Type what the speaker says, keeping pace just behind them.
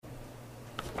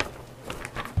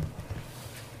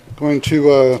Going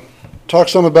to talk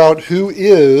some about who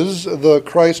is the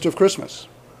Christ of Christmas.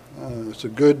 It's a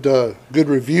good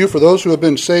review for those who have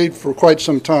been saved for quite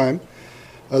some time.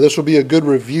 This will be a good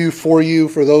review for you,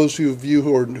 for those of you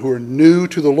who are new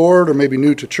to the Lord or maybe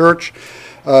new to church.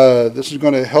 This is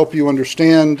going to help you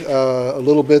understand a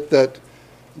little bit that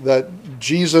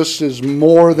Jesus is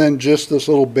more than just this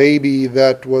little baby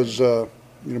that was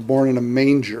born in a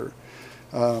manger.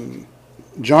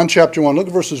 John chapter 1, look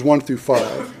at verses 1 through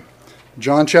 5.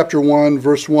 John chapter 1,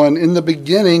 verse 1, "In the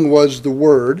beginning was the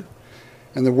Word,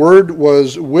 and the Word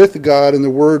was with God, and the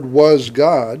Word was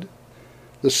God.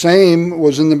 The same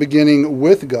was in the beginning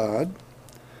with God.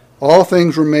 All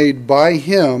things were made by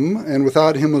Him, and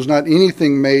without Him was not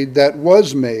anything made that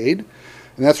was made."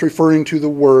 And that's referring to the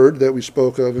Word that we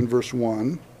spoke of in verse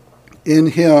 1. "In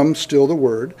Him," still the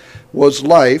Word, "was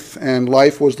life, and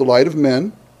life was the light of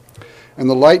men. And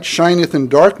the light shineth in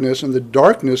darkness, and the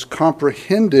darkness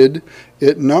comprehended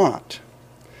it not."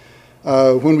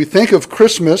 When we think of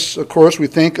Christmas, of course, we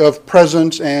think of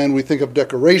presents, and we think of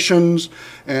decorations,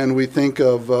 and we think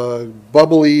of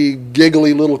bubbly,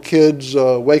 giggly little kids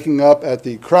waking up at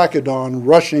the crack of dawn,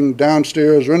 rushing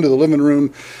downstairs or into the living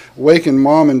room, waking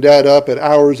mom and dad up at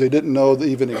hours they didn't know that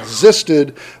even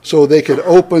existed, so they could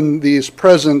open these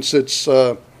presents. It's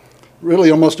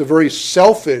really almost a very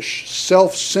selfish,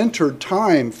 self-centered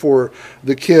time for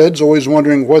the kids, always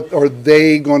wondering what are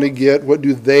they going to get, what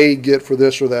do they get for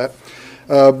this or that.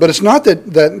 But it's not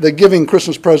that giving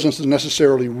Christmas presents is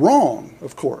necessarily wrong,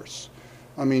 of course.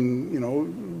 I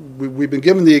mean, we've been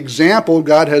given the example.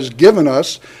 God has given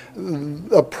us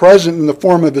a present in the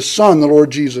form of His Son, the Lord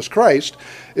Jesus Christ.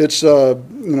 It's,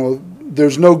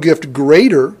 there's no gift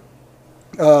greater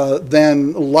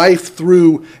than life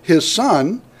through His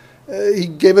Son. He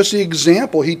gave us the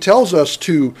example. He tells us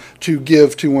to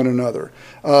give to one another.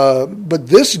 But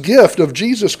this gift of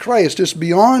Jesus Christ is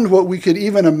beyond what we could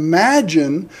even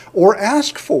imagine or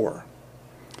ask for.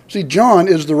 See, John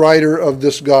is the writer of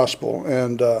this gospel,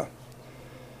 and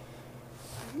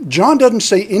John doesn't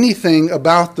say anything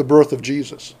about the birth of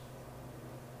Jesus.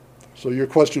 So your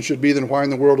question should be, then why in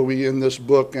the world are we in this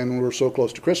book and we're so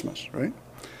close to Christmas, right?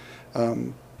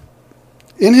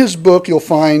 In his book, you'll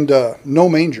find no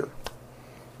manger.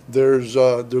 There's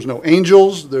no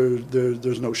angels,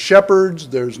 there's no shepherds,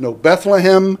 there's no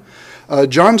Bethlehem.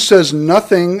 John says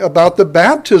nothing about the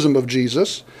baptism of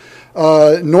Jesus,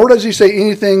 nor does he say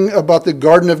anything about the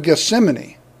Garden of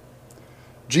Gethsemane.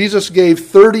 Jesus gave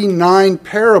 39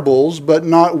 parables, but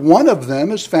not one of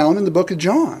them is found in the book of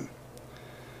John.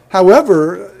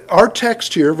 However, our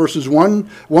text here, verses 1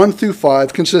 through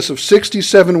 5, consists of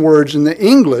 67 words in the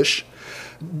English.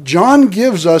 John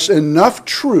gives us enough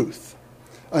truth,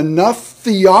 enough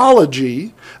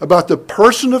theology about the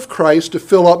person of Christ to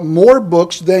fill up more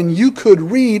books than you could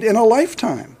read in a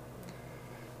lifetime.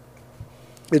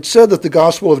 It's said that the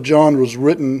Gospel of John was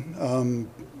written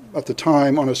at the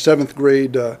time on a 7th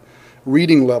grade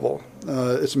reading level.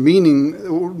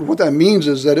 What that means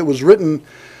is that it was written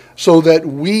so that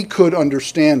we could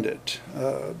understand it.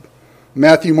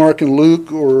 Matthew, Mark, and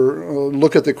Luke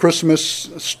look at the Christmas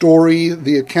story,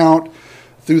 the account,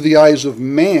 through the eyes of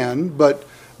man, but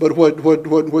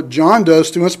what John does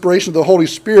through inspiration of the Holy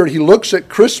Spirit, he looks at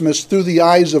Christmas through the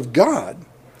eyes of God.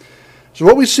 So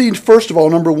what we see, first of all,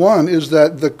 number one, is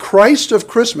that the Christ of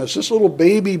Christmas, this little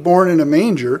baby born in a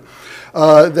manger,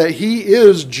 that He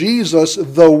is Jesus,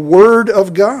 the Word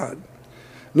of God.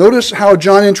 Notice how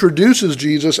John introduces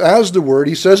Jesus as the Word.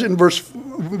 He says it in verse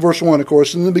 1, of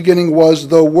course, "In the beginning was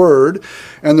the Word,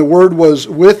 and the Word was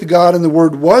with God, and the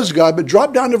Word was God." But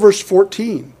drop down to verse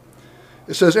 14.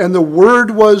 It says, "And the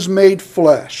Word was made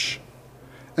flesh,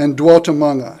 and dwelt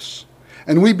among us.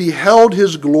 And we beheld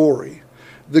His glory,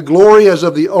 the glory as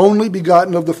of the only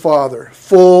begotten of the Father,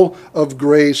 full of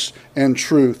grace and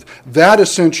truth." That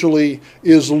essentially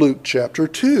is Luke chapter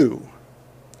 2.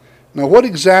 Now, what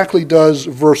exactly does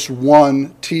verse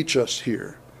 1 teach us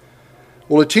here?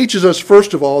 Well, it teaches us,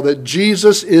 first of all, that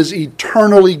Jesus is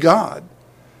eternally God.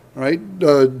 Right?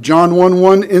 John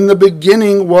 1:1, "In the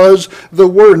beginning was the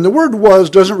Word." And the word "was"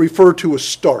 doesn't refer to a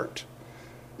start.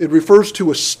 It refers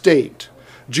to a state.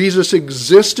 Jesus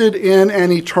existed in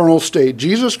an eternal state.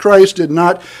 Jesus Christ did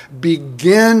not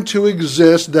begin to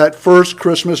exist that first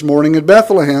Christmas morning in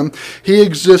Bethlehem. He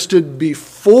existed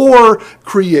before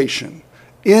creation.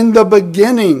 In the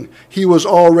beginning, He was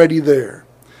already there.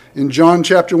 In John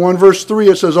chapter 1, verse 3,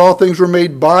 it says, "All things were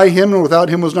made by Him, and without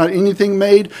Him was not anything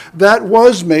made that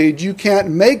was made." You can't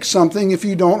make something if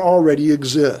you don't already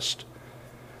exist.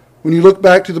 When you look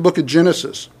back to the book of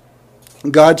Genesis,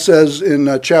 God says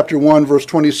in chapter 1, verse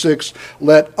 26,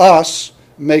 "Let us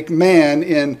make man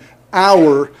in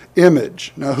our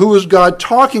image. Now, who is God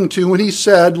talking to when he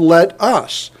said, let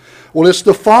us? Well, it's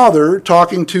the Father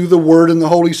talking to the Word and the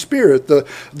Holy Spirit.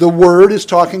 The Word is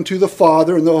talking to the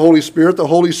Father and the Holy Spirit. The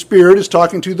Holy Spirit is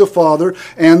talking to the Father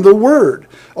and the Word.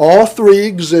 All three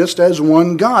exist as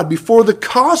one God. Before the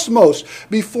cosmos,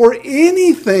 before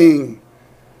anything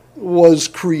was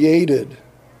created,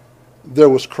 there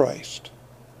was Christ.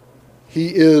 He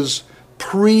is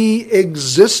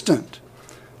pre-existent.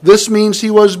 This means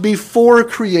he was before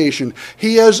creation.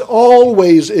 He has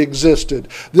always existed.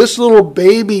 This little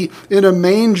baby in a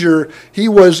manger, he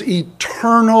was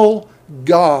eternal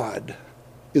God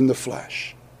in the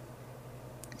flesh.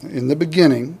 In the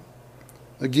beginning,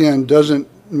 again, doesn't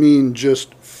mean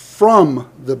just from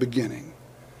the beginning.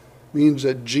 It means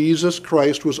that Jesus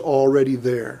Christ was already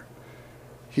there.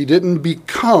 He didn't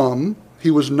become,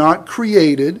 he was not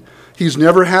created, he's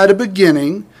never had a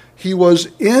beginning. He was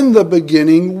in the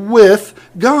beginning with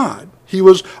God. He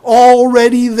was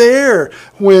already there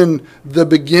when the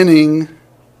beginning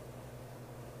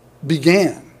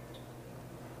began.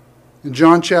 In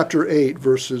John chapter 8,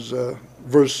 verse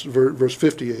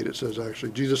 58, it says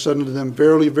actually, Jesus said unto them,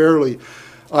 verily, verily,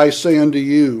 I say unto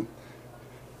you,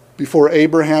 before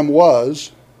Abraham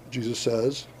was, Jesus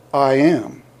says, I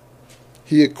am.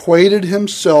 He equated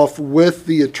himself with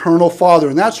the eternal Father.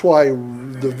 And that's why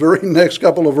the very next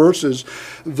couple of verses,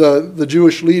 the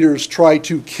Jewish leaders try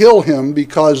to kill him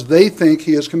because they think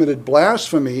he has committed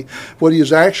blasphemy. What he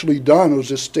has actually done was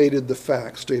just stated the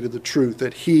fact, stated the truth,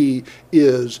 that he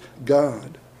is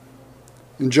God.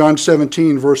 In John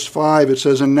 17, verse 5, it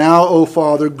says, and now, O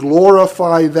Father,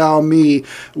 glorify thou me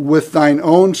with thine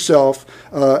own self,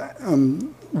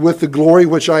 with the glory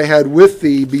which I had with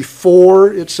thee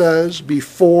before, it says,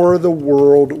 before the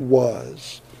world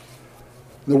was.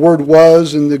 The word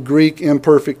was in the Greek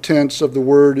imperfect tense of the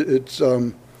word, it's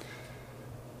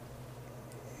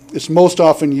most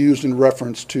often used in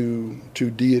reference to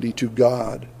deity, to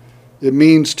God. It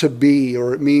means to be,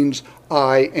 or it means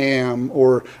I am,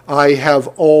 or I have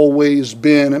always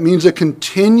been. It means a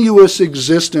continuous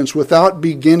existence without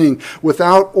beginning,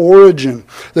 without origin.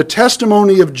 The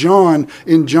testimony of John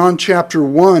in John chapter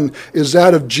 1 is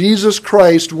that of Jesus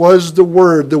Christ was the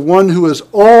Word, the one who has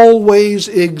always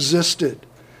existed.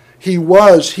 He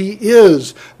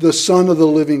is the Son of the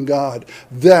living God.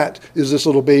 That is this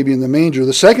little baby in the manger.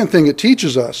 The second thing it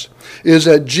teaches us is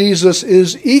that Jesus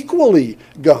is equally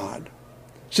God.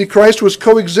 See, Christ was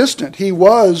coexistent. He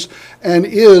was and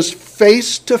is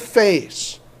face to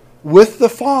face with the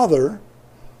Father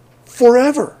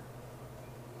forever.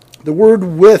 The word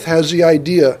with has the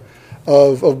idea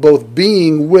of both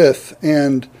being with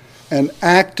and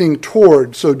acting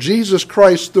toward. So Jesus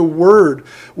Christ, the Word,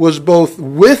 was both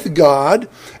with God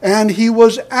and he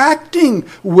was acting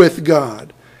with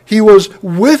God. He was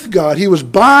with God. He was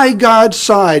by God's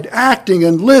side, acting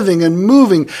and living and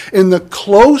moving in the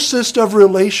closest of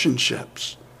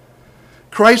relationships.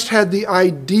 Christ had the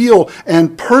ideal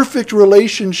and perfect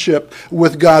relationship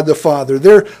with God the Father.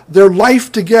 Their life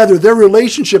together, their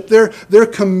relationship, their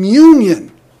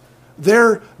communion,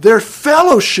 their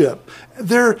fellowship,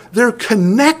 their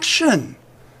connection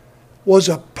was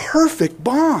a perfect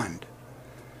bond.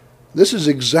 This is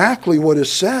exactly what is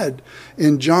said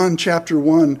in John chapter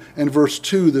 1 and verse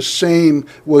 2. The same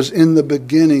was in the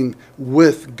beginning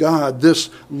with God. This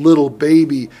little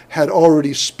baby had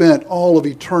already spent all of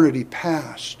eternity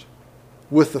past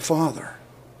with the Father.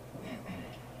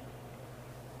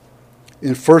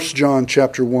 In 1 John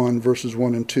chapter 1 verses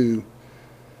 1 and 2,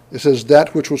 it says,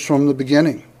 that which was from the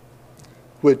beginning,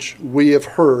 which we have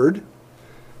heard,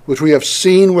 which we have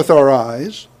seen with our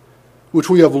eyes, which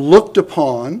we have looked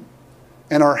upon,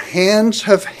 and our hands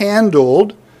have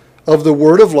handled of the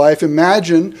word of life.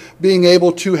 Imagine being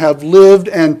able to have lived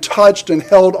and touched and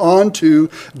held on to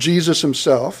Jesus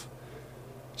himself.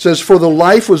 It says, for the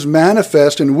life was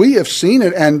manifest, and we have seen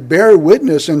it, and bear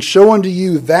witness, and show unto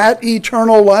you that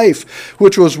eternal life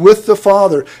which was with the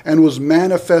Father, and was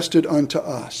manifested unto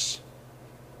us.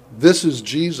 This is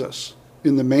Jesus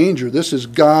in the manger. This is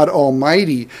God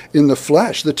Almighty in the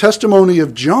flesh. The testimony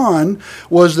of John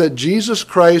was that Jesus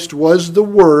Christ was the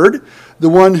Word, the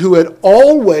one who had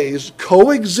always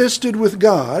coexisted with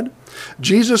God.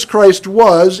 Jesus Christ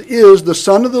is the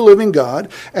Son of the living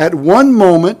God. At one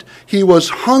moment, he was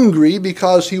hungry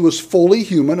because he was fully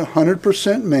human,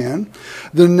 100% man.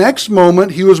 The next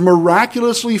moment, he was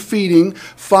miraculously feeding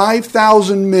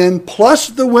 5,000 men plus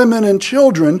the women and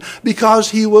children because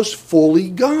he was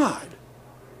fully God.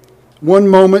 One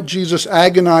moment, Jesus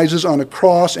agonizes on a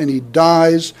cross and he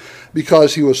dies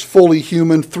because he was fully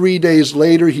human. 3 days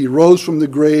later, he rose from the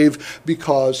grave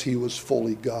because he was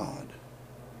fully God.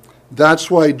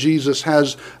 That's why Jesus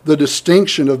has the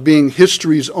distinction of being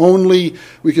history's only,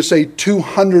 we could say,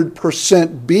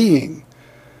 200% being.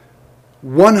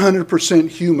 100%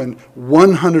 human,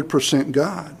 100%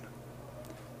 God.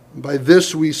 By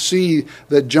this we see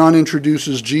that John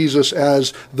introduces Jesus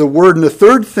as the Word. And the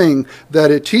third thing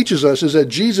that it teaches us is that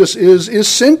Jesus is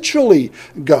essentially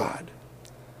God.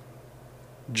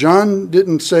 John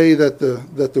didn't say that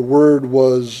the Word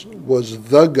was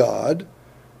the God,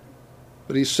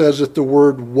 but he says that the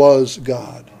Word was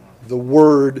God. The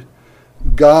Word,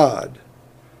 God.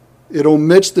 It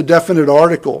omits the definite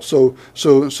article. So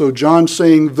John's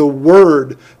saying the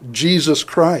Word, Jesus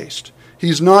Christ.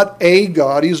 He's not a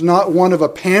God. He's not one of a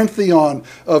pantheon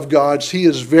of gods. He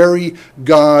is very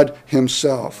God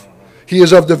himself. He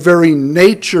is of the very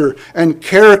nature and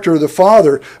character of the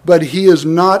Father, but he is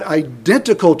not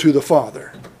identical to the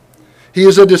Father. He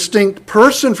is a distinct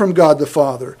person from God the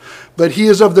Father, but he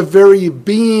is of the very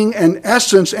being and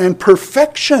essence and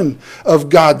perfection of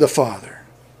God the Father.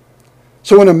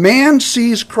 So when a man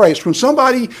sees Christ, when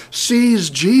somebody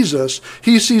sees Jesus,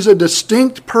 he sees a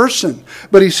distinct person,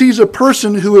 but he sees a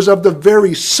person who is of the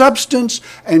very substance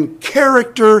and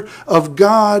character of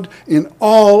God in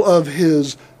all of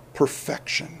his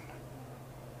perfection.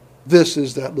 This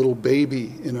is that little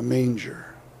baby in a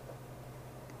manger.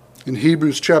 In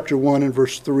Hebrews chapter 1 and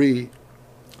verse 3,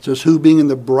 it says, who being in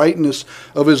the brightness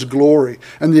of his glory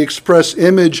and the express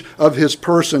image of his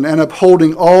person and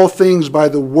upholding all things by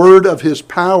the word of his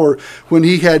power, when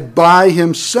he had by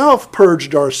himself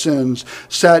purged our sins,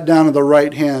 sat down at the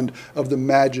right hand of the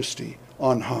majesty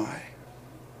on high.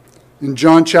 In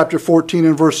John chapter 14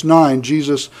 and verse 9,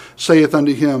 Jesus saith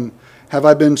unto him, have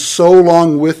I been so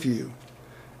long with you,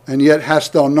 and yet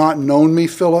hast thou not known me,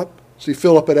 Philip? See,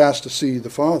 Philip had asked to see the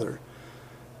Father.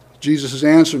 Jesus is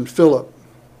answering, Philip,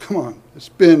 come on, it's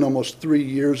been almost 3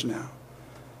 years now.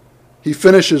 He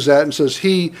finishes that and says,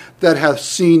 he that hath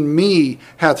seen me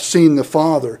hath seen the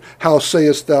Father. How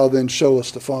sayest thou then, show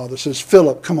us the Father? Says,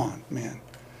 Philip, come on, man.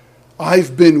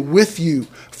 I've been with you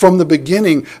from the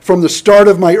beginning, from the start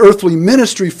of my earthly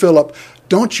ministry, Philip.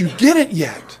 Don't you get it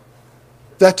yet?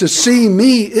 That to see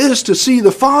me is to see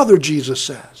the Father, Jesus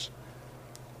says.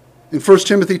 In 1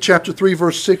 Timothy chapter 3,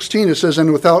 verse 16, it says,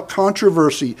 and without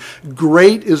controversy,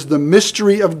 great is the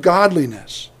mystery of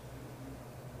godliness.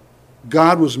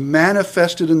 God was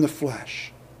manifested in the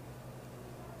flesh.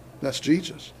 That's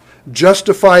Jesus.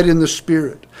 Justified in the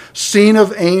Spirit. Seen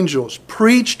of angels.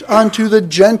 Preached unto the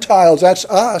Gentiles. That's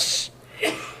us.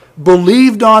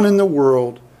 Believed on in the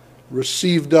world.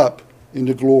 Received up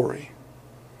into glory.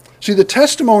 See, the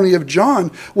testimony of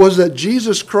John was that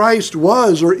Jesus Christ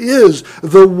was or is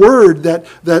the Word,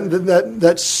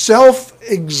 that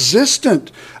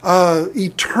self-existent,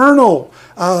 eternal,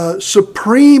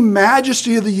 supreme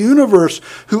majesty of the universe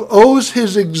who owes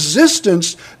his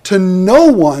existence to no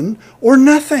one or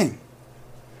nothing.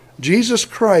 Jesus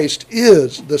Christ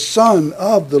is the Son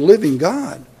of the living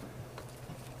God.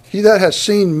 He that has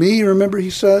seen me, remember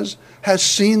he says, has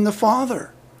seen the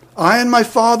Father. I and my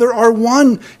Father are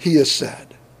one, he has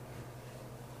said.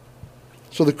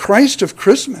 So the Christ of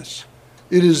Christmas,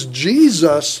 it is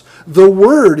Jesus, the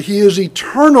Word. He is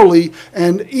eternally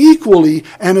and equally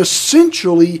and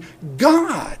essentially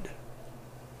God.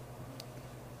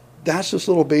 That's this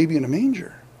little baby in a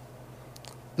manger.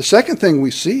 The second thing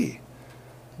we see,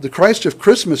 the Christ of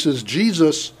Christmas is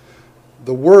Jesus,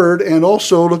 the Word, and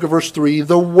also, look at verse 3,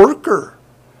 the worker.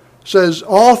 Says,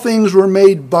 all things were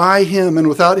made by him, and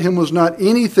without him was not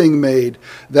anything made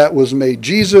that was made.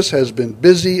 Jesus has been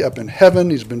busy up in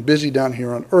heaven. He's been busy down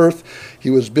here on earth.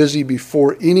 He was busy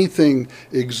before anything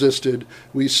existed.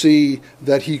 We see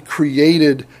that he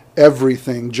created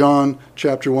everything. John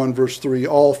chapter 1, verse 3,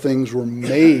 all things were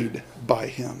made by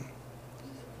him.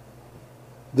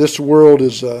 This world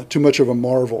is too much of a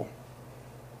marvel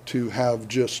to have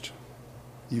just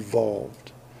evolved.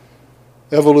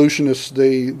 Evolutionists,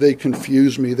 they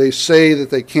confuse me. They say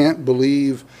that they can't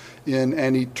believe in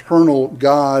an eternal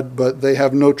God, but they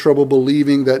have no trouble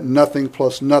believing that nothing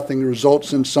plus nothing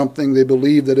results in something. They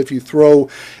believe that if you throw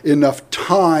enough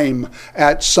time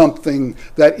at something,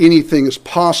 that anything is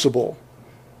possible.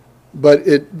 But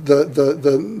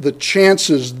the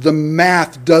chances, the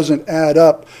math doesn't add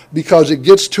up, because it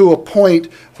gets to a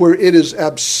point where it is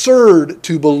absurd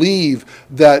to believe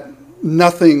that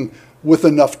nothing with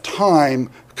enough time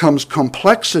comes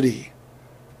complexity.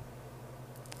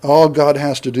 All God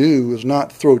has to do is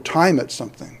not throw time at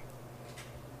something.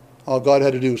 All God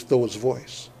had to do was throw his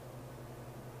voice.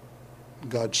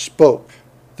 God spoke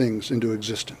things into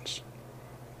existence.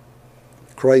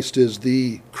 Christ is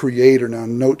the creator. Now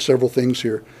note several things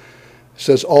here. It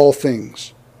says all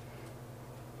things.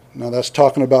 Now that's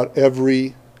talking about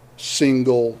every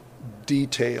single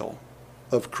detail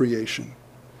of creation.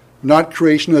 Not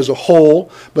creation as a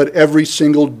whole, but every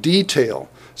single detail.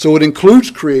 So it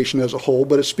includes creation as a whole,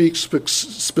 but it speaks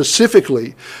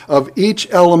specifically of each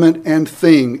element and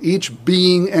thing, each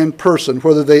being and person,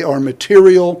 whether they are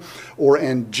material or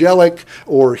angelic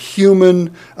or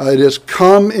human. It has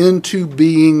come into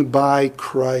being by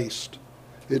Christ.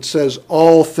 It says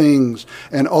all things,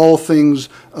 and all things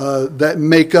that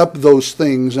make up those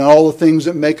things, and all the things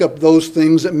that make up those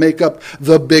things that make up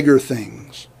the bigger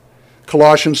things.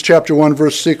 Colossians chapter 1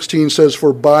 verse 16 says,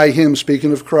 "For by him,"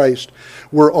 speaking of Christ,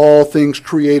 "were all things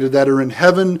created that are in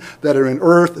heaven, that are in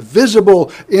earth, visible,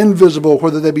 invisible,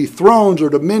 whether they be thrones or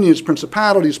dominions,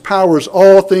 principalities, powers,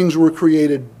 all things were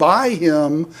created by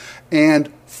him and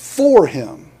for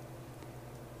him."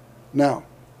 Now,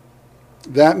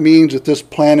 that means that this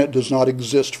planet does not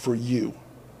exist for you.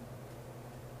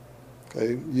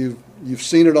 Okay, you've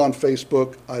seen it on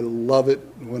Facebook. I love it.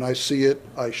 When I see it,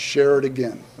 I share it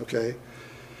again. Okay,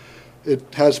 it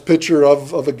has a picture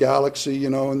of a galaxy,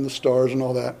 and the stars and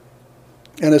all that,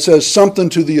 and it says something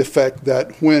to the effect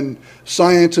that when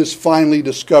scientists finally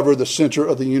discover the center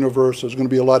of the universe, there's going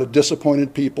to be a lot of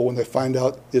disappointed people when they find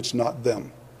out it's not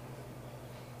them.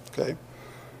 Okay,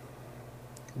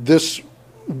 this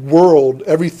world,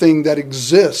 everything that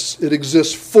exists, it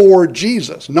exists for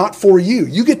Jesus, not for you.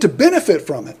 You get to benefit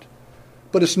from it,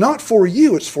 but it's not for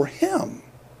you, it's for him.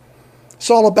 It's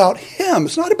all about him.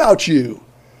 It's not about you.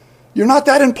 You're not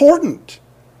that important.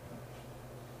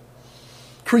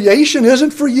 Creation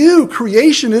isn't for you.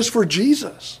 Creation is for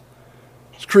Jesus.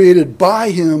 It's created by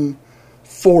him,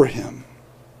 for him.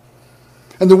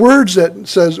 And the words that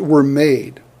says were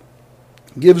made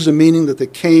gives a meaning that they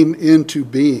came into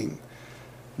being.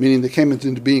 Meaning they came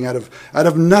into being out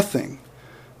of nothing.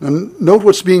 Now, note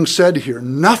what's being said here.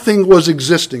 Nothing was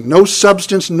existing. No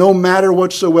substance, no matter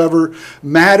whatsoever.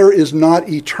 Matter is not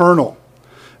eternal.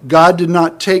 God did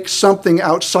not take something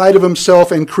outside of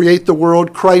himself and create the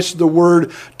world. Christ, the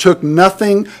Word, took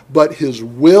nothing but his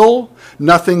will,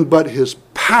 nothing but his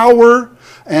power,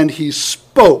 and he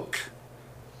spoke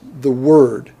the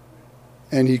Word,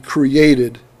 and he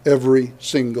created every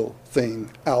single thing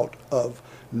out of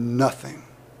nothing.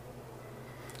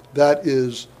 That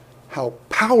is how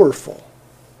powerful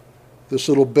this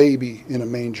little baby in a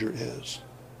manger is.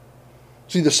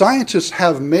 See, the scientists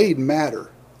have made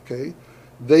matter. Okay,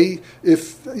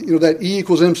 if that E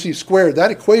equals mc squared,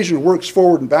 that equation works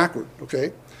forward and backward.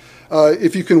 Okay,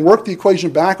 if you can work the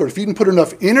equation backward, if you can put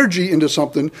enough energy into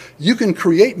something, you can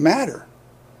create matter.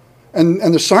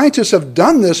 And the scientists have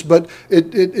done this, but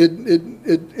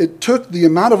it took the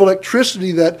amount of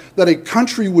electricity that a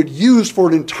country would use for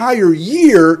an entire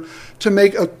year to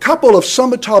make a couple of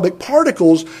subatomic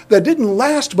particles that didn't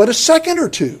last but a second or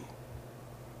two.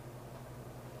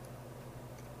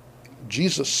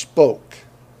 Jesus spoke.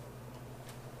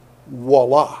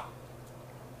 Voila.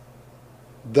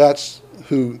 That's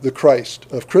who the Christ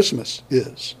of Christmas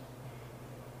is.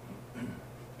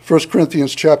 1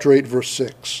 Corinthians chapter 8, verse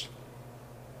 6.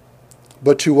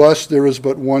 "But to us there is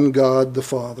but one God, the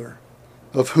Father,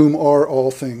 of whom are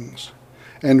all things,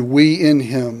 and we in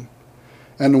him,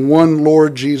 and one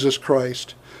Lord Jesus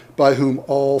Christ, by whom are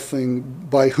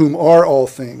all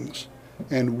things,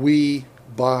 and we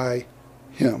by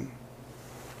him."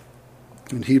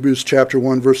 In Hebrews chapter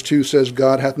 1, verse 2 says,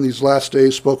 "God hath in these last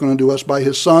days spoken unto us by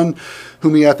his Son,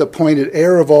 whom he hath appointed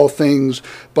heir of all things,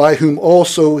 by whom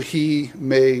also he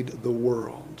made the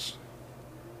worlds."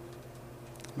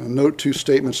 Now note two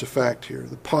statements of fact here.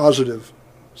 The positive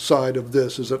side of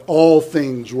this is that all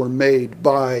things were made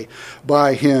by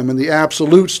him. And the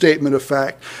absolute statement of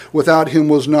fact, without him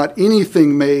was not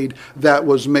anything made that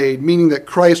was made, meaning that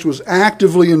Christ was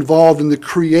actively involved in the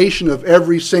creation of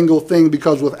every single thing,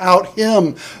 because without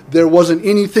him there wasn't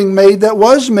anything made that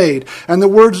was made. And the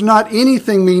words "not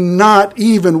anything" mean not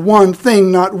even one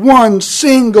thing. Not one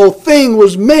single thing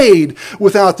was made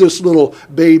without this little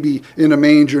baby in a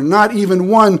manger. Not even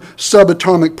one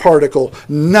subatomic particle.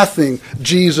 Nothing.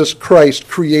 Jesus Christ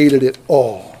created it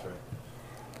all.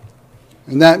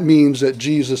 And that means that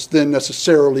Jesus then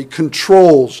necessarily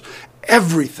controls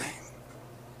everything.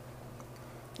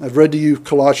 I've read to you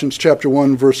Colossians chapter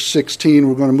 1, verse 16.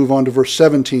 We're going to move on to verse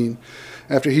 17.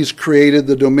 After he's created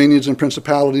the dominions and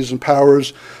principalities and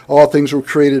powers, all things were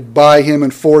created by him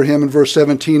and for him. In verse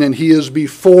 17, and he is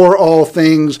before all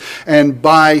things, and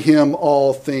by him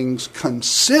all things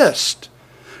consist.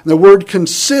 The word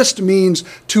consist means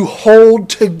to hold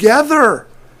together.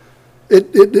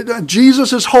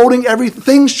 Jesus is holding everything.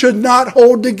 Things should not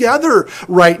hold together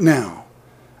right now.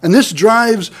 And this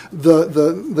drives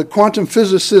the quantum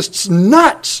physicists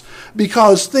nuts,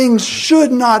 because things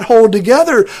should not hold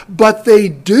together, but they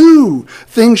do.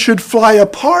 Things should fly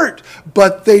apart,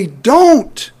 but they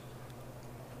don't.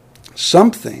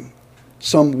 Someone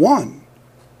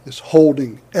is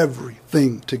holding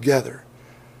everything together.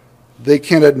 They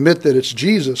can't admit that it's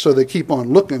Jesus, so they keep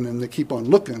on looking and they keep on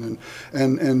looking.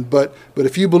 But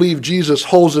if you believe Jesus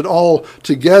holds it all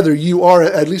together, you are,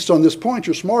 at least on this point,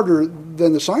 you're smarter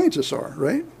than the scientists are,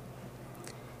 right?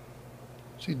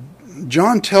 See,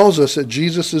 John tells us that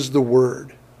Jesus is the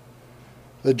Word,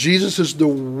 that Jesus is the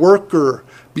worker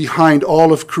behind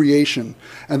all of creation.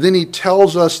 And then he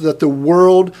tells us that the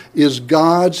world is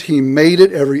God's. He made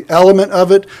it, every element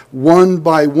of it, one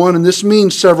by one. And this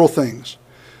means several things.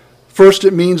 First,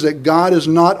 it means that God is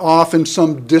not off in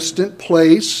some distant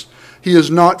place. He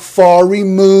is not far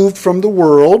removed from the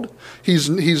world.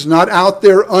 He's not out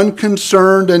there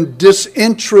unconcerned and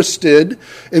disinterested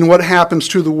in what happens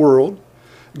to the world.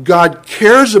 God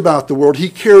cares about the world. He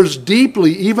cares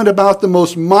deeply, even about the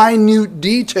most minute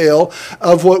detail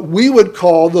of what we would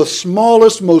call the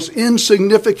smallest, most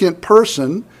insignificant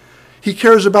person. He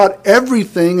cares about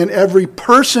everything and every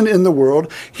person in the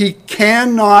world. He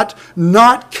cannot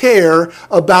not care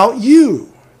about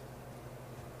you.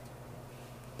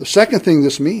 The second thing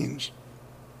this means,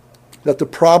 that the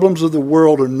problems of the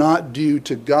world are not due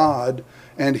to God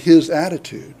and His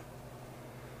attitude.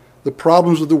 The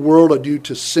problems of the world are due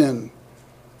to sin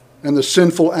and the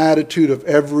sinful attitude of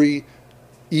every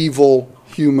evil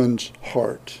human's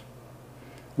heart.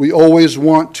 We always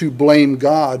want to blame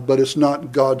God, but it's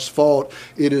not God's fault.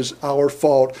 It is our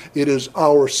fault. It is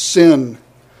our sin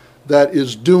that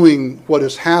is doing what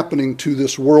is happening to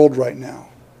this world right now.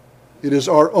 It is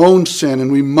our own sin,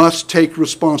 and we must take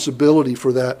responsibility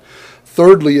for that.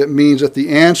 Thirdly, it means that the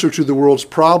answer to the world's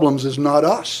problems is not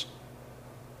us.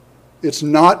 It's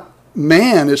not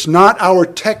man. It's not our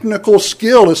technical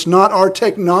skill. It's not our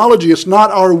technology. It's not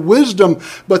our wisdom.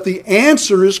 But the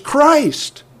answer is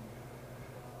Christ.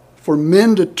 For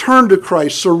men to turn to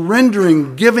Christ,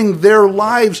 surrendering, giving their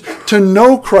lives to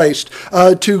know Christ,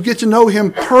 to get to know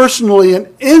Him personally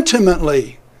and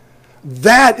intimately.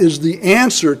 That is the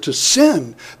answer to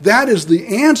sin. That is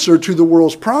the answer to the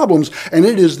world's problems, and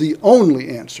it is the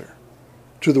only answer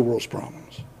to the world's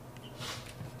problems.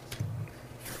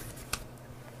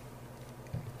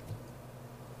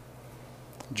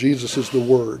 Jesus is the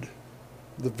Word,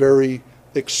 the very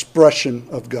expression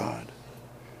of God.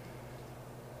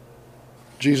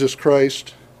 Jesus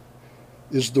Christ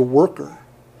is the worker.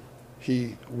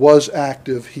 He was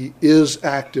active. He is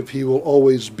active. He will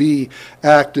always be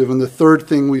active. And the third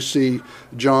thing we see,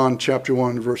 John chapter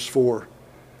 1, verse 4,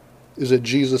 is that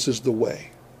Jesus is the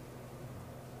way.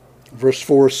 Verse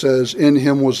 4 says, "In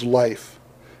Him was life,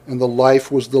 and the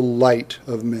life was the light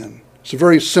of men." It's a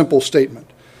very simple statement.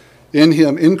 In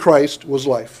Him, in Christ, was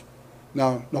life.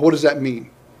 Now what does that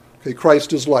mean? Okay,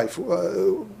 Christ is life.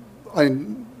 I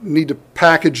need to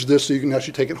package this so you can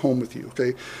actually take it home with you.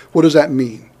 Okay, what does that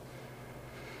mean?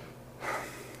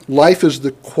 Life is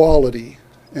the quality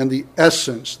and the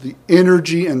essence, the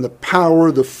energy and the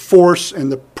power, the force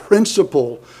and the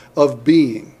principle of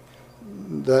being.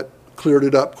 That cleared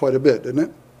it up quite a bit, didn't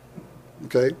it?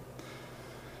 Okay.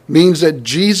 Means that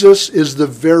Jesus is the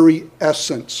very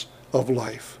essence of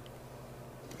life.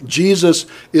 Jesus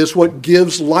is what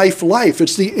gives life life.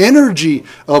 It's the energy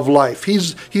of life.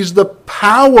 He's the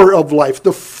power of life,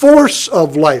 the force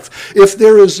of life. If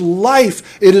there is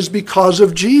life, it is because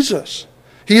of Jesus.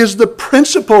 He is the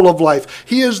principle of life.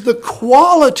 He is the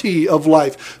quality of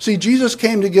life. See, Jesus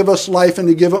came to give us life and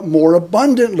to give it more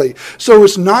abundantly. So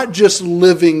it's not just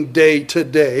living day to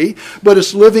day, but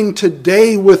it's living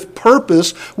today with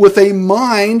purpose, with a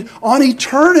mind on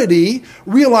eternity,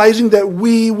 realizing that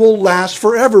we will last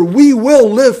forever. We will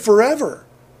live forever.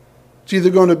 It's either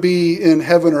going to be in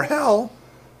heaven or hell.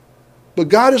 But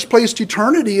God has placed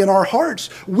eternity in our hearts.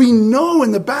 We know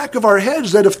in the back of our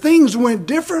heads that if things went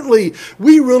differently,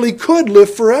 we really could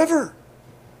live forever.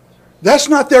 That's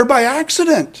not there by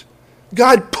accident.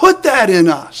 God put that in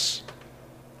us.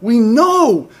 We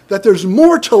know that there's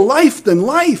more to life than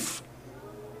life.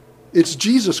 It's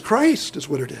Jesus Christ is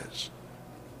what it is.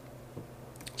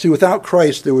 See, without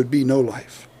Christ, there would be no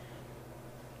life.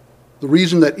 The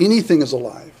reason that anything is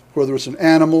alive, whether it's an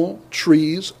animal,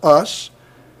 trees, us,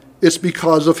 it's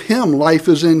because of Him. Life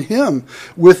is in Him.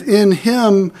 Within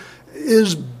Him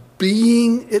is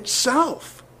being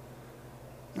itself.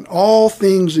 And all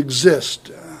things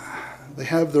exist. They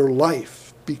have their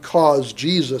life because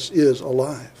Jesus is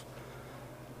alive.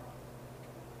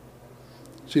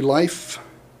 See, life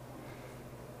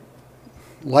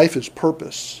Life is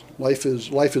purpose. Life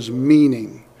is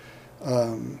meaning.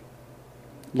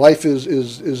 Life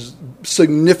is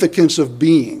significance of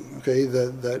being. Okay,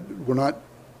 that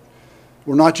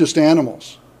we're not just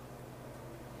animals.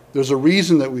 There's a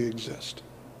reason that we exist.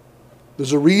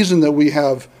 There's a reason that we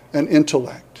have an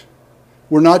intellect.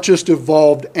 We're not just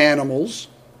evolved animals.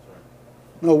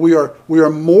 No, we are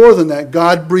more than that.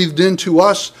 God breathed into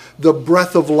us the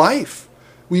breath of life.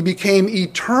 We became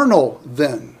eternal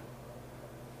then.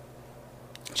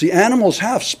 See, animals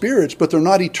have spirits, but they're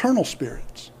not eternal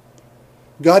spirits.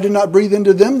 God did not breathe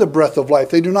into them the breath of life.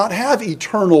 They do not have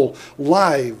eternal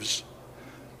lives.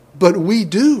 But we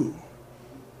do.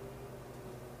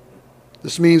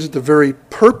 This means that the very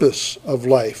purpose of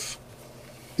life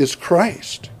is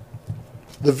Christ.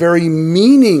 The very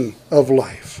meaning of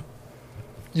life.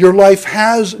 Your life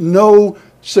has no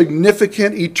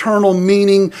significant eternal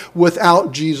meaning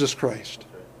without Jesus Christ.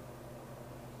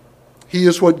 He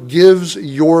is what gives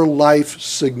your life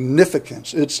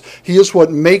significance. He is what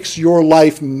makes your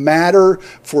life matter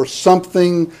for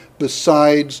something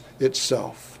besides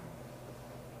itself.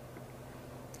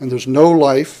 And there's no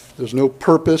life, there's no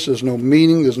purpose, there's no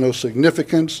meaning, there's no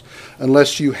significance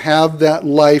unless you have that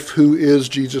life who is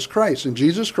Jesus Christ. And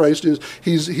Jesus Christ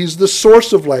he's the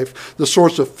source of life, the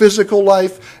source of physical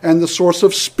life and the source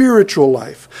of spiritual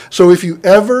life. So if you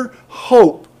ever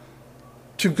hope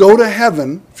to go to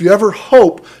heaven, if you ever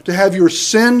hope to have your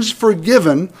sins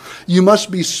forgiven, you must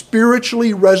be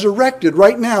spiritually resurrected.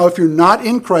 Right now, if you're not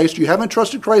in Christ, you haven't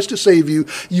trusted Christ to save you,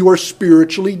 you are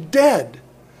spiritually dead.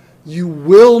 You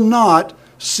will not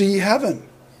see heaven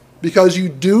because you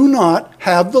do not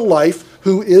have the life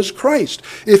who is Christ.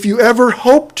 If you ever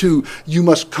hope to, you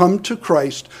must come to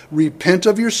Christ, repent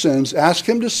of your sins, ask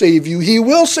Him to save you. He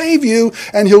will save you,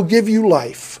 and He'll give you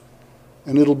life.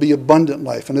 And it'll be abundant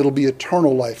life, and it'll be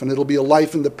eternal life, and it'll be a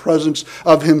life in the presence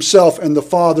of Himself and the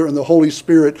Father and the Holy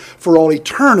Spirit for all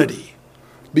eternity.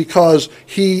 Because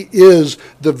He is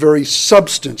the very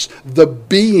substance, the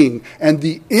being, and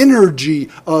the energy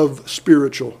of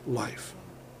spiritual life.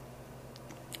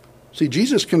 See,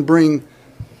 Jesus can bring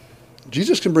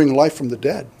life from the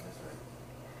dead.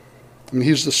 I mean,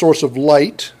 He's the source of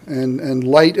light, and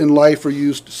light and life are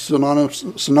used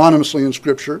synonymously in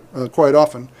Scripture quite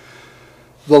often.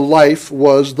 The life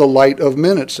was the light of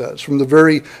men, it says. From the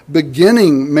very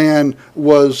beginning, man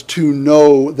was to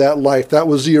know that life. That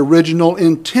was the original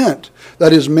intent.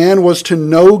 That is, man was to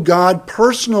know God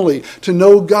personally, to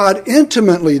know God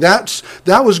intimately. That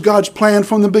was God's plan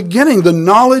from the beginning. The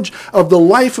knowledge of the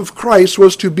life of Christ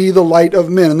was to be the light of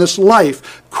men. And this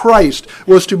life, Christ,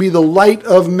 was to be the light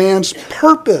of man's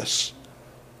purpose.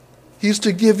 He's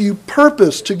to give you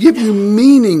purpose, to give you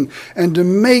meaning, and to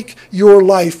make your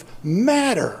life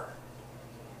matter.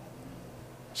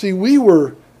 See, we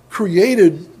were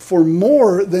created for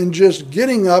more than just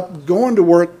getting up, going to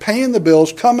work, paying the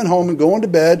bills, coming home and going to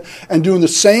bed, and doing the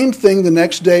same thing the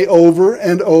next day over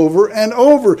and over and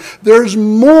over. There's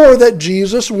more that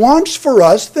Jesus wants for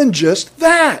us than just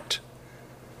that.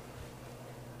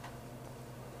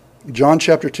 John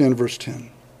chapter 10, verse 10.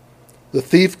 The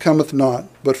thief cometh not,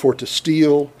 but for to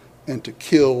steal and to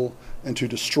kill and to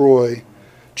destroy.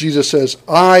 Jesus says,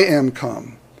 I am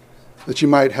come, that you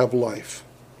might have life.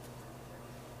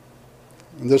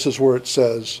 And this is where it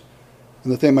says,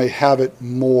 and that they may have it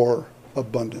more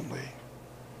abundantly.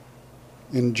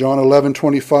 In John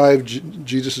 11:25,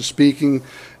 Jesus is speaking.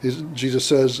 Jesus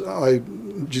says,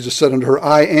 Jesus said unto her,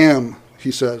 I am,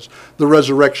 He says, the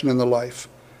resurrection and the life.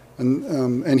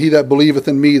 And he that believeth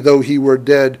in me, though he were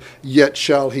dead, yet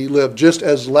shall he live. Just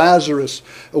as Lazarus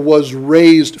was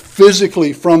raised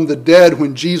physically from the dead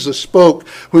when Jesus spoke,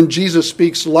 when Jesus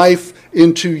speaks life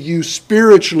into you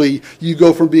spiritually, you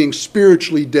go from being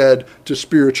spiritually dead to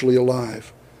spiritually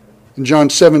alive. In John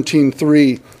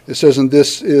 17:3, it says, and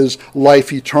this is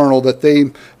life eternal, that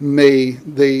they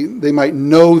might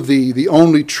know thee, the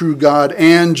only true God,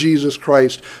 and Jesus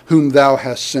Christ, whom thou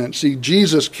hast sent. See,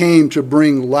 Jesus came to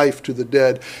bring life to the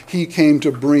dead. He came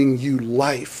to bring you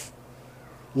life.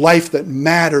 Life that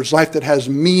matters, life that has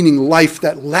meaning, life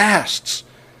that lasts.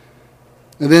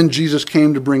 And then Jesus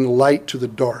came to bring light to the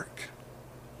dark.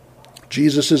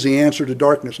 Jesus is the answer to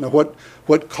darkness. Now,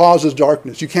 what causes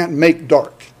darkness? You can't make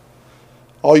dark.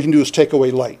 All you can do is take away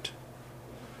light.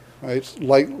 Right?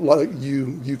 Like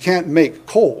you can't make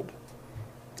cold.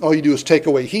 All you do is take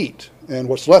away heat, and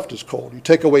what's left is cold. You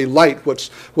take away light,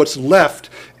 what's left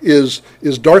is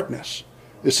darkness.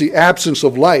 It's the absence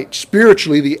of light.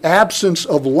 Spiritually, the absence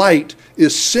of light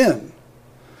is sin.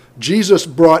 Jesus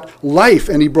brought life,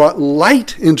 and he brought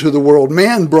light into the world.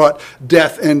 Man brought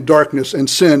death and darkness and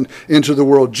sin into the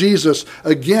world. Jesus,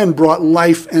 again, brought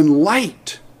life and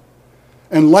light.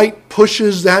 And light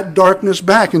pushes that darkness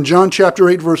back. In John chapter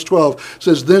 8, verse 12, it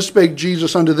says, Then spake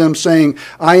Jesus unto them, saying,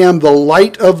 I am the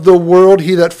light of the world.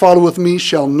 He that followeth me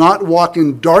shall not walk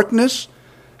in darkness,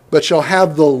 but shall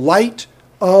have the light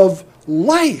of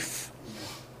life.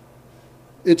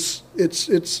 If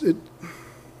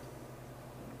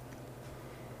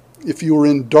you are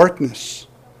in darkness,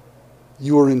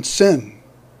 you are in sin.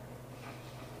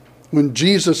 When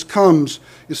Jesus comes,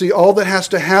 you see, all that has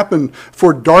to happen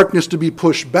for darkness to be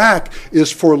pushed back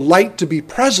is for light to be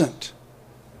present.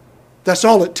 That's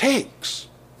all it takes.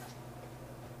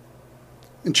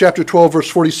 In chapter 12, verse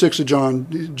 46 of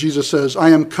John, Jesus says, I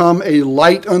am come a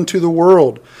light unto the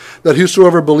world, that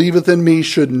whosoever believeth in me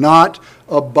should not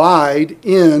abide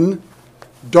in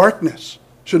darkness,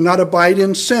 should not abide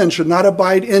in sin, should not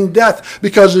abide in death.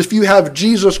 Because if you have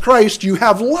Jesus Christ, you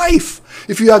have life.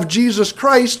 If you have Jesus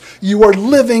Christ, you are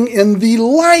living in the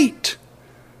light.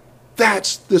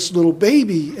 That's this little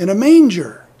baby in a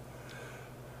manger.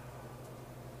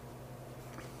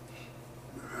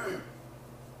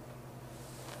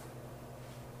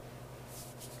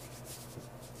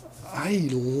 I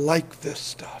like this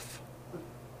stuff.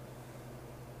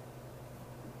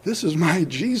 This is my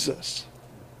Jesus.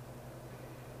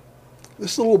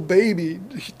 This little baby,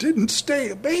 he didn't stay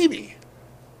a baby.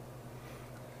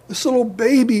 This little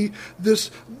baby,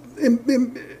 this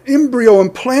embryo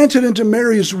implanted into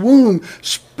Mary's womb,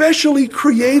 specially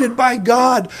created by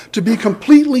God to be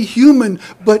completely human,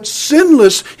 but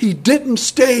sinless, he didn't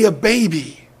stay a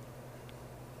baby.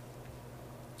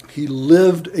 He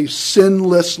lived a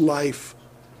sinless life,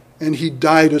 and he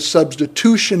died a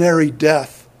substitutionary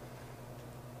death.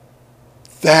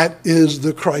 That is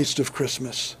the Christ of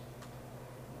Christmas.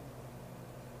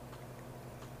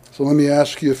 So let me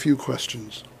ask you a few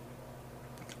questions.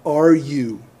 Are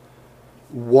you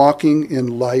walking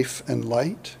in life and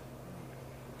light?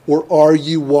 Or are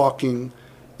you walking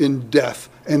in death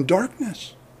and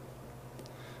darkness?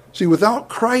 See, without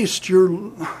Christ,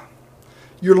 your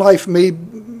life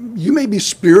you may be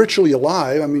spiritually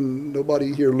alive. I mean,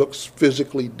 nobody here looks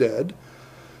physically dead.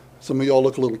 Some of y'all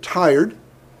look a little tired,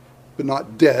 but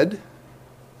not dead.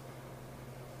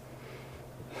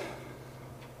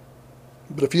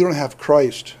 But if you don't have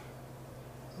Christ,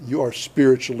 you are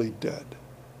spiritually dead.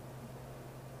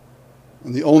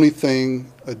 And the only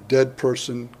thing a dead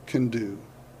person can do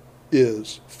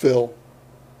is fill.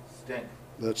 Stink.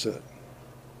 That's it.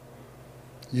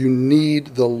 You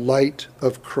need the light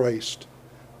of Christ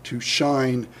to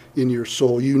shine in your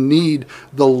soul. You need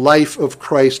the life of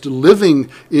Christ living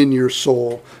in your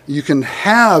soul. You can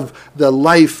have the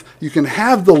life, you can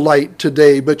have the light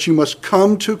today, but you must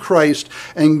come to Christ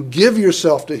and give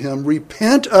yourself to him.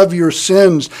 Repent of your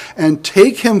sins and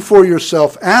take him for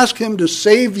yourself. Ask him to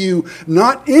save you,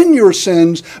 not in your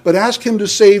sins, but ask him to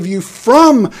save you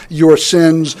from your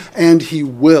sins, and he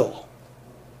will.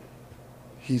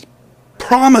 He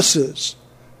promises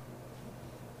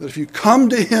that if you come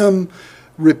to him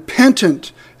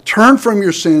repentant, turn from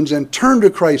your sins and turn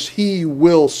to Christ, he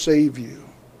will save you.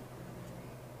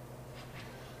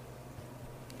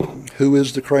 Who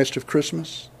is the Christ of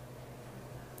Christmas?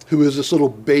 Who is this little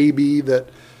baby that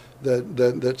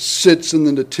sits in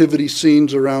the nativity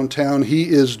scenes around town? He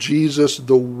is Jesus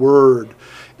the Word,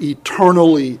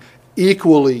 eternally,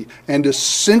 equally, and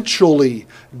essentially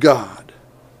God.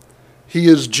 He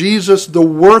is Jesus the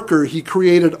worker. He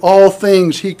created all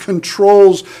things. He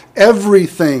controls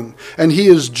everything. And he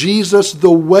is Jesus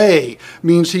the way.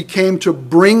 Means he came to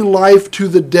bring life to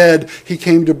the dead. He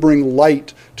came to bring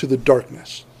light to the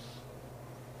darkness.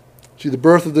 See, the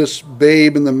birth of this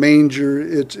babe in the manger,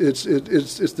 it's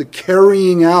the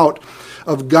carrying out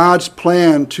of God's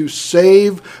plan to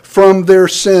save from their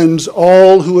sins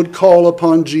all who would call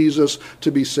upon Jesus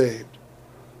to be saved.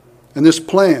 And this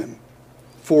plan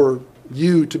for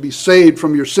you to be saved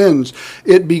from your sins,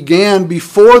 it began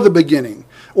before the beginning,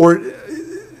 or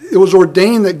it was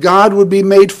ordained that God would be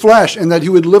made flesh and that he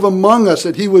would live among us,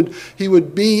 that he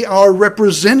would be our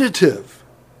representative.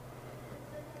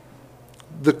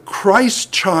 The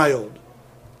Christ child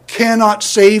cannot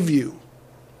save you.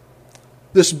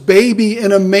 This baby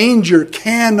in a manger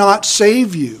cannot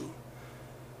save you.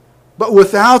 But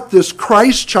without this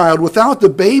Christ child, without the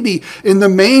baby in the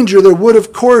manger, there would,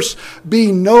 of course,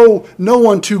 be no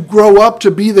one to grow up to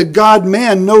be the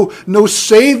God-man, no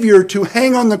Savior to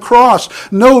hang on the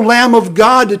cross, no Lamb of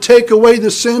God to take away the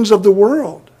sins of the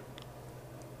world.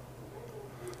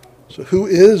 So who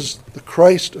is the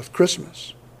Christ of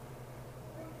Christmas?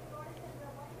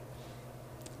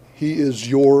 He is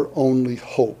your only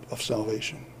hope of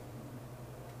salvation.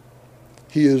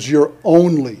 He is your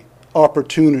only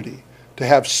opportunity to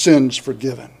have sins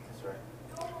forgiven.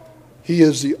 He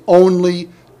is the only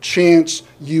chance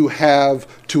you have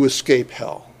to escape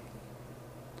hell.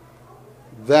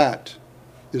 That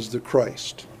is the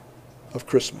Christ of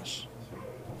Christmas.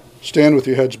 Stand with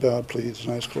your heads bowed, please,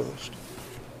 and eyes closed.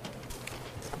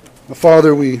 Now,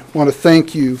 Father, we want to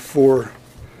thank you for,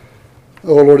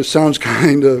 oh Lord, it sounds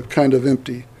kind of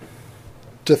empty,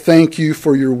 to thank you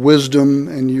for your wisdom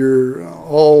and your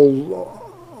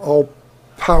all-powerful,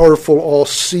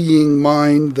 all-seeing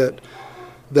mind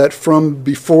that from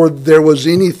before there was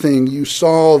anything, you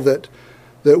saw that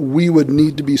we would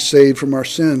need to be saved from our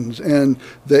sins, and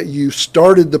that you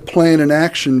started the plan in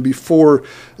action before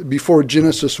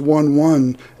Genesis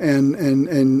 1:1,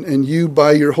 and you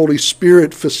by your Holy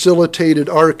Spirit facilitated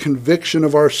our conviction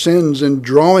of our sins and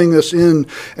drawing us in,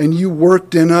 and you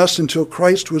worked in us until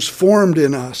Christ was formed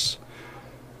in us.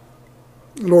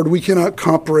 Lord, we cannot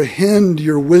comprehend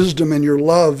your wisdom and your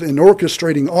love in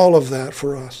orchestrating all of that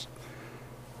for us.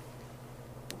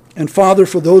 And Father,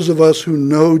 for those of us who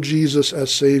know Jesus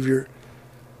as Savior,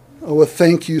 oh, a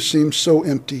thank you seems so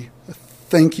empty. A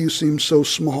thank you seems so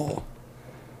small.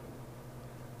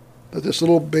 That this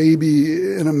little baby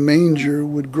in a manger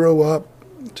would grow up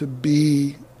to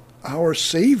be our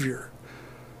Savior.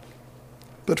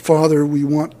 But Father, we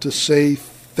want to say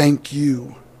thank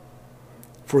you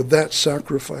for that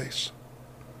sacrifice.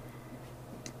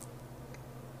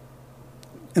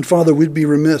 And Father, we'd be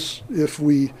remiss if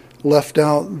we left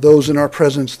out those in our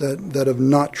presence that have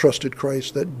not trusted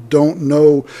Christ, that don't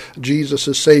know Jesus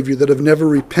as Savior, that have never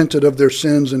repented of their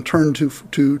sins and turned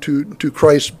to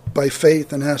Christ by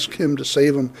faith and asked Him to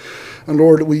save them. And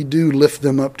Lord, we do lift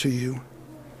them up to you.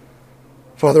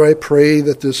 Father, I pray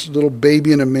that this little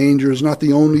baby in a manger is not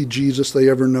the only Jesus they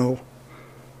ever know.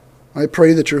 I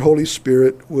pray that your Holy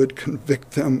Spirit would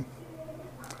convict them,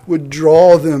 would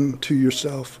draw them to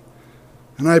yourself.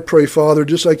 And I pray, Father,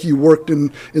 just like you worked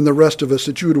in the rest of us,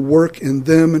 that you would work in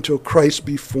them until Christ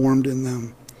be formed in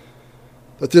them.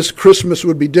 That this Christmas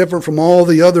would be different from all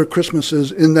the other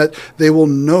Christmases in that they will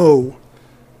know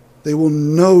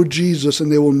Jesus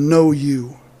and they will know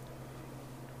you.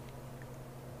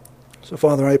 So,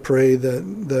 Father, I pray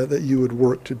that you would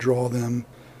work to draw them.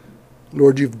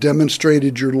 Lord, you've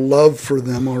demonstrated your love for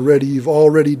them already. You've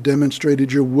already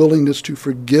demonstrated your willingness to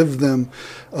forgive them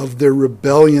of their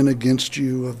rebellion against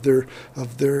you, of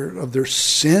their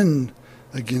sin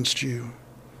against you.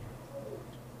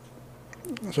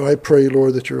 So I pray,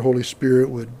 Lord, that your Holy Spirit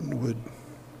would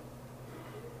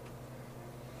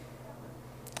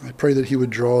I pray that he would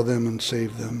draw them and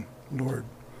save them, Lord.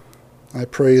 I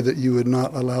pray that you would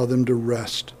not allow them to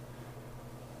rest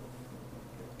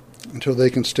until they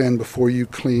can stand before you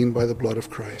clean by the blood of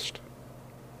Christ.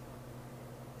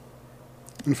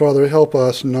 And Father, help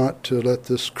us not to let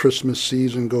this Christmas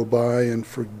season go by and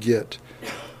forget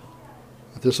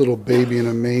that this little baby in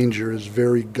a manger is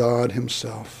very God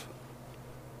himself.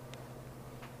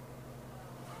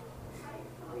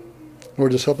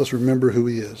 Lord, just help us remember who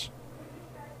he is.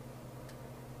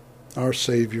 Our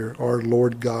Savior, our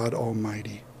Lord God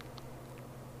Almighty,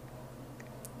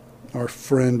 our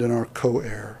friend and our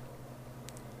co-heir.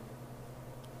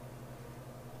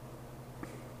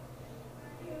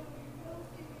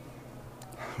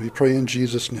 We pray in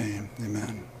Jesus' name.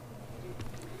 Amen.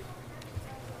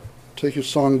 Take your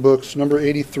songbooks, number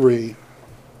 83.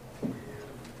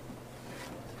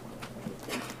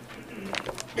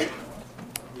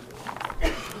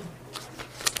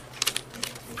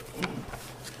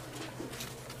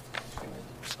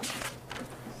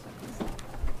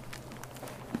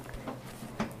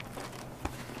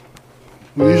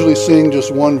 We usually sing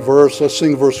just one verse. Let's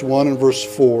sing verse 1 and verse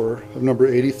 4 of number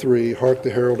 83, Hark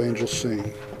the Herald Angels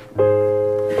Sing.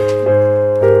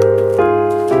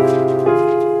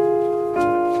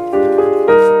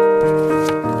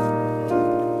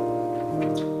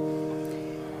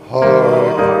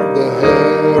 Hark the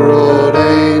herald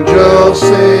angels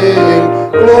sing,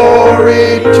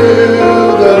 glory to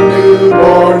the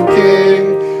newborn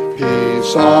King,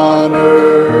 peace on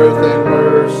earth and